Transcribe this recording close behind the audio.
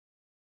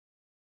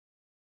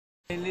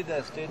Mainly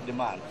the state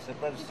demand,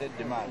 separate state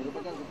demand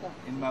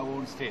in my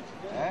own state.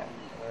 There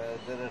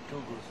are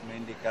two groups,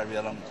 mainly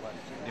Karbi-Alam,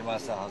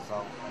 Dimasa,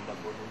 Assam and the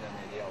Bodoland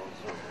area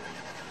also.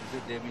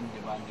 So they've been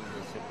demanding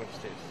the separate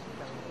states.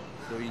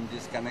 So in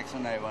this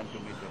connection, I want to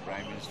meet the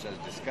Prime Minister as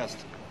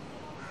discussed.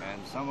 And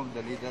some of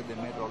the leaders, they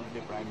met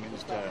already Prime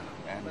Minister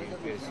and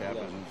UPA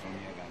Chairperson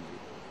Sonia Gandhi.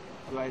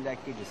 So I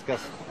like to discuss.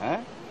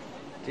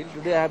 Till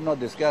today I have not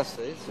discussed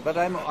this, but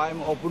I'm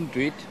open to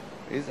it.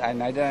 I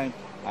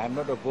am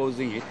not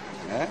opposing it.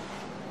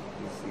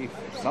 If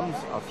some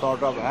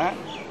sort of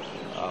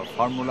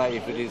formula,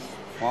 if it is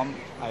formed,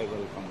 I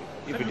welcome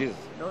it. If it is,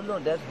 no,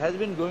 that has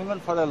been going on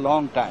for a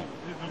long time.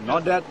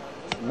 Not that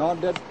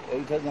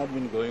it has not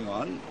been going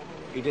on.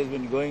 It has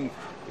been going.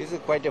 This is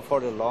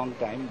for a long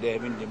time. They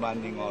have been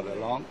demanding all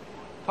along.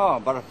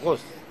 But of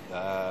course,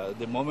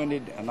 the moment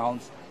it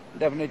announced,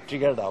 definitely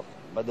triggered off.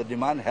 But the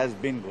demand has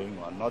been going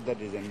on. Not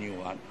that it is a new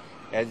one.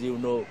 As you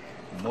know,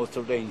 most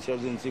of the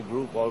insurgency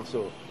group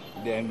also,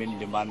 they have been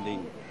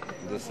demanding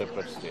the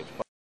separate state.